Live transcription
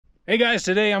Hey guys,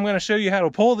 today I'm going to show you how to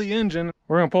pull the engine.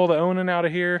 We're going to pull the Onan out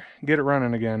of here, get it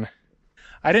running again.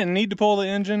 I didn't need to pull the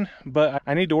engine, but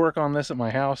I need to work on this at my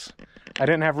house. I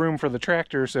didn't have room for the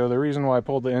tractor, so the reason why I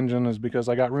pulled the engine is because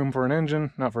I got room for an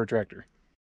engine, not for a tractor.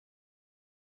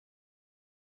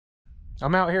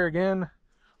 I'm out here again,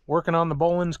 working on the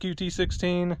Bolens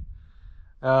QT16.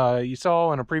 You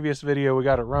saw in a previous video we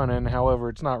got it running, however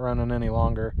it's not running any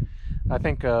longer. I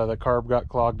think the carb got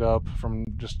clogged up from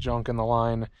just junk in the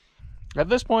line. At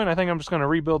this point, I think I'm just going to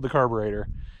rebuild the carburetor.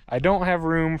 I don't have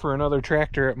room for another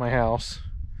tractor at my house,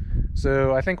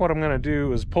 so I think what I'm going to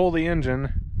do is pull the engine.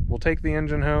 We'll take the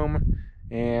engine home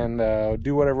and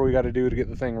do whatever we got to do to get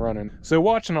the thing running. So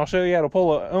watch and I'll show you how to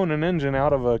pull an Onan engine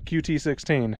out of a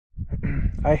QT16.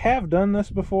 I have done this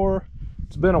before.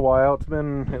 It's been a while. It's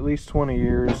been at least 20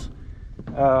 years.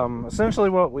 Essentially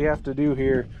what we have to do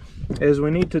here is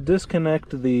we need to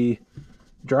disconnect the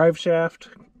drive shaft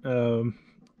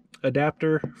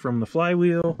adapter from the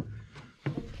flywheel.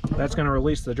 That's going to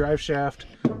release the drive shaft.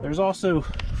 There's also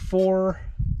 4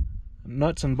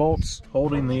 nuts and bolts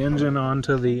holding the engine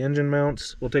onto the engine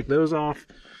mounts. We'll take those off.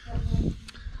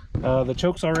 The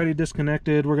choke's already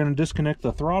disconnected. We're going to disconnect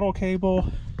the throttle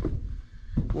cable.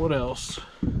 What else?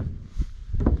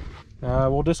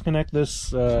 We'll disconnect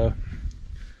this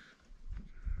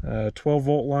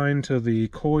 12-volt line to the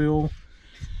coil.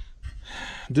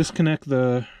 Disconnect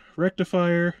the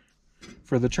rectifier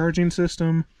for the charging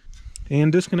system,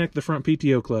 and disconnect the front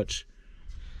PTO clutch.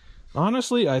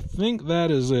 Honestly, I think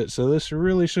that is it, so this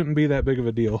really shouldn't be that big of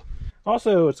a deal.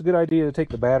 Also, it's a good idea to take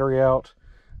the battery out.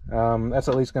 That's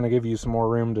at least going to give you some more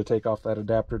room to take off that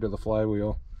adapter to the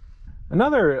flywheel.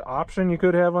 Another option you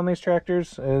could have on these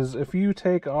tractors is if you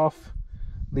take off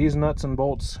these nuts and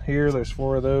bolts here, there's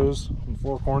 4 of those on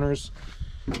 4 corners.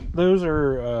 Those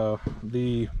are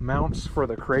the mounts for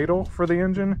the cradle for the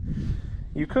engine.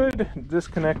 You could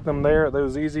disconnect them there at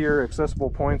those easier accessible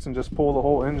points and just pull the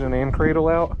whole engine and cradle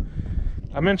out.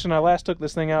 I mentioned I last took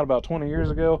this thing out about 20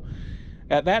 years ago.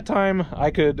 At that time,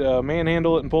 I could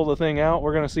manhandle it and pull the thing out.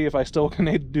 We're going to see if I still can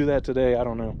do that today. I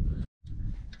don't know.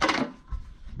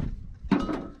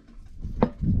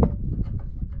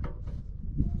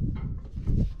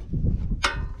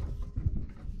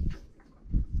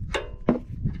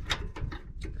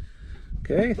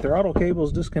 Okay, throttle cable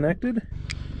is disconnected.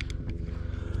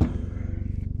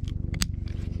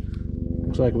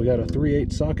 Looks like we got a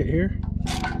 3/8 socket here.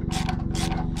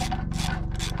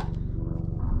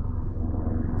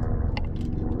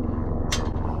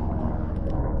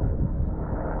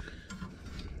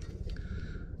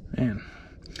 Man,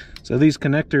 so these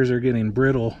connectors are getting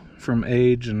brittle from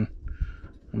age, and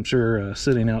I'm sure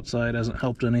sitting outside hasn't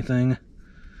helped anything.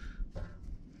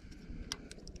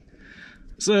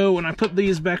 So when I put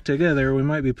these back together, we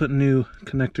might be putting new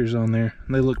connectors on there.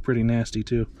 They look pretty nasty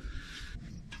too.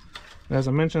 As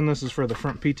I mentioned, this is for the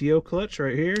front PTO clutch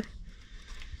right here.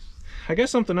 I guess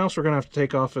something else we're gonna have to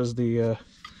take off is the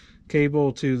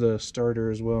cable to the starter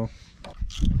as well.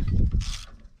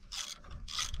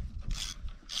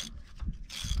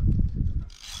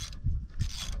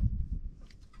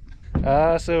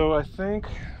 So I think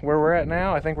where we're at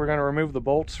now, I think we're gonna remove the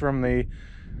bolts from the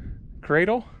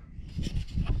cradle.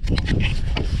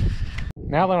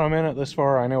 Now that I'm in it this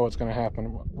far, I know what's going to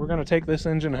happen. We're going to take this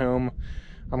engine home.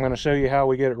 I'm going to show you how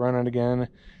we get it running again.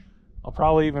 I'll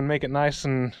probably even make it nice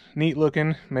and neat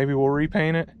looking. Maybe we'll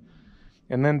repaint it.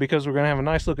 And then because we're going to have a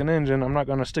nice looking engine, I'm not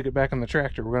going to stick it back in the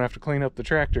tractor. We're going to have to clean up the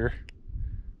tractor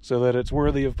so that it's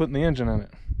worthy of putting the engine in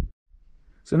it.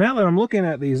 So now that I'm looking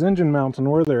at these engine mounts and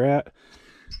where they're at,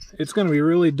 it's going to be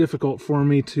really difficult for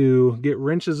me to get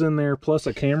wrenches in there plus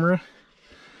a camera.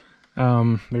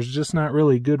 There's just not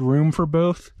really good room for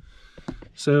both.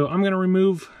 So I'm going to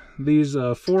remove these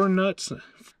 4 nuts.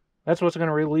 That's what's going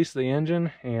to release the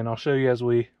engine, and I'll show you as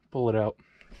we pull it out.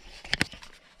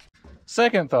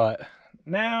 Second thought.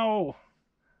 Now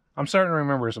I'm starting to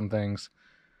remember some things.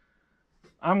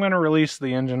 I'm going to release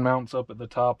the engine mounts up at the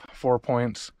top 4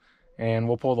 points, and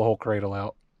we'll pull the whole cradle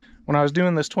out. When I was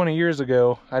doing this 20 years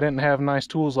ago, I didn't have nice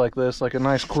tools like this, like a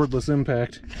nice cordless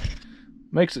impact.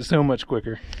 Makes it so much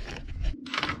quicker.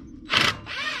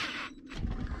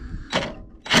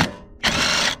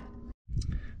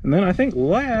 And then I think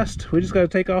last, we just got to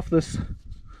take off this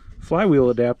flywheel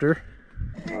adapter.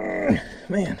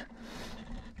 Man.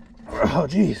 Oh,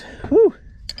 geez. Whew.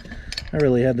 I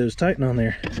really had those tighten on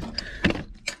there.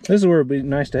 This is where it'd be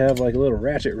nice to have like a little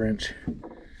ratchet wrench.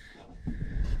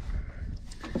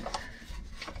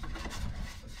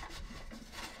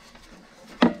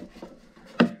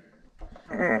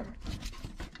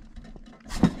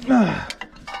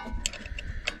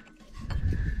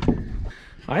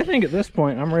 I think at this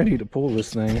point I'm ready to pull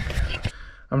this thing.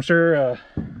 I'm sure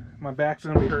my back's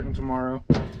gonna be hurting tomorrow.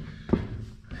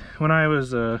 When I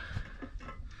was I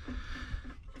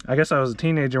guess I was a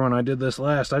teenager when I did this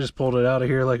last. I just pulled it out of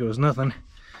here like it was nothing.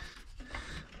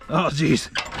 Oh geez,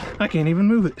 I can't even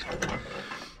move it.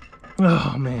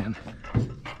 Oh man.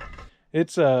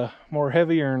 It's more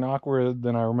heavier and awkward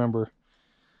than I remember.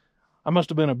 I must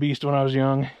have been a beast when I was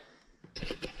young.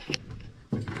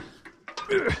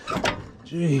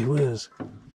 Gee whiz.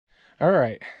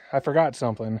 Alright, I forgot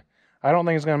something. I don't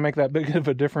think it's going to make that big of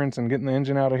a difference in getting the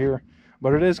engine out of here,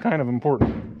 but it is kind of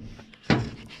important.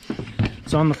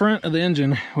 So on the front of the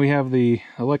engine, we have the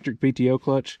electric PTO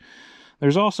clutch.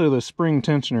 There's also the spring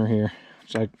tensioner here,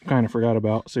 which I kind of forgot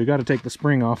about. So you got to take the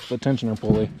spring off the tensioner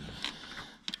pulley.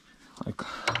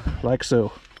 Like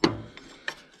so.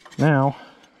 Now,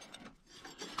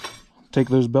 take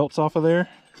those belts off of there.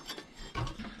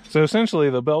 So essentially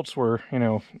the belts were, you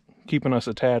know, keeping us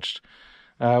attached.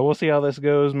 We'll see how this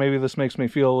goes. Maybe this makes me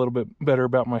feel a little bit better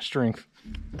about my strength.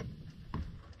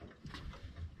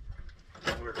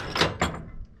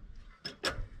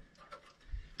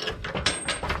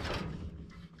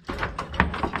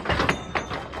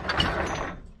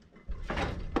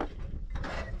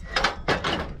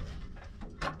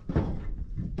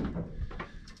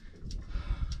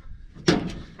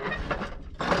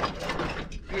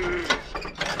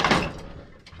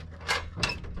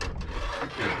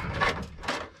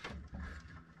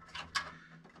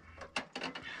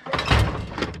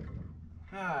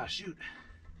 Ah, shoot.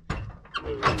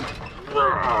 Good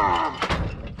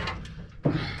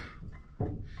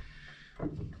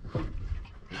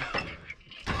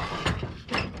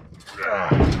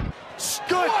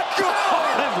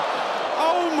God!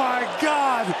 Oh my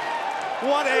God!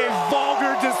 What a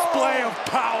vulgar display of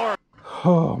power!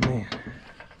 Oh man.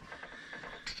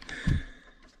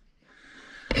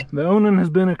 The Onan has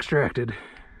been extracted.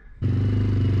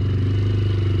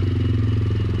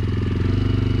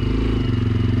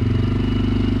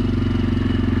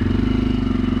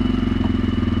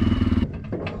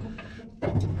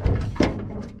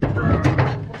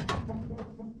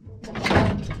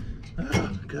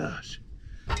 Gosh.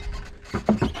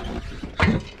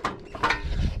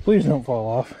 Please don't fall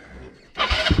off.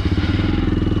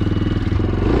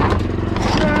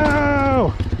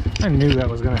 No! I knew that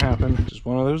was going to happen. Just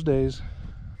one of those days.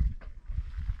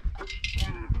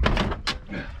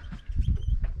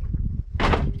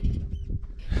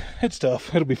 It's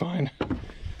tough. It'll be fine.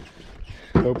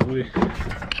 Hopefully.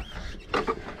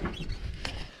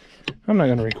 I'm not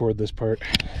going to record this part.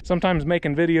 Sometimes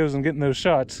making videos and getting those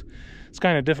shots, it's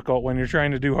kind of difficult when you're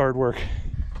trying to do hard work.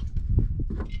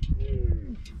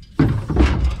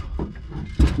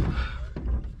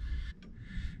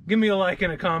 Give me a like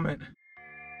and a comment.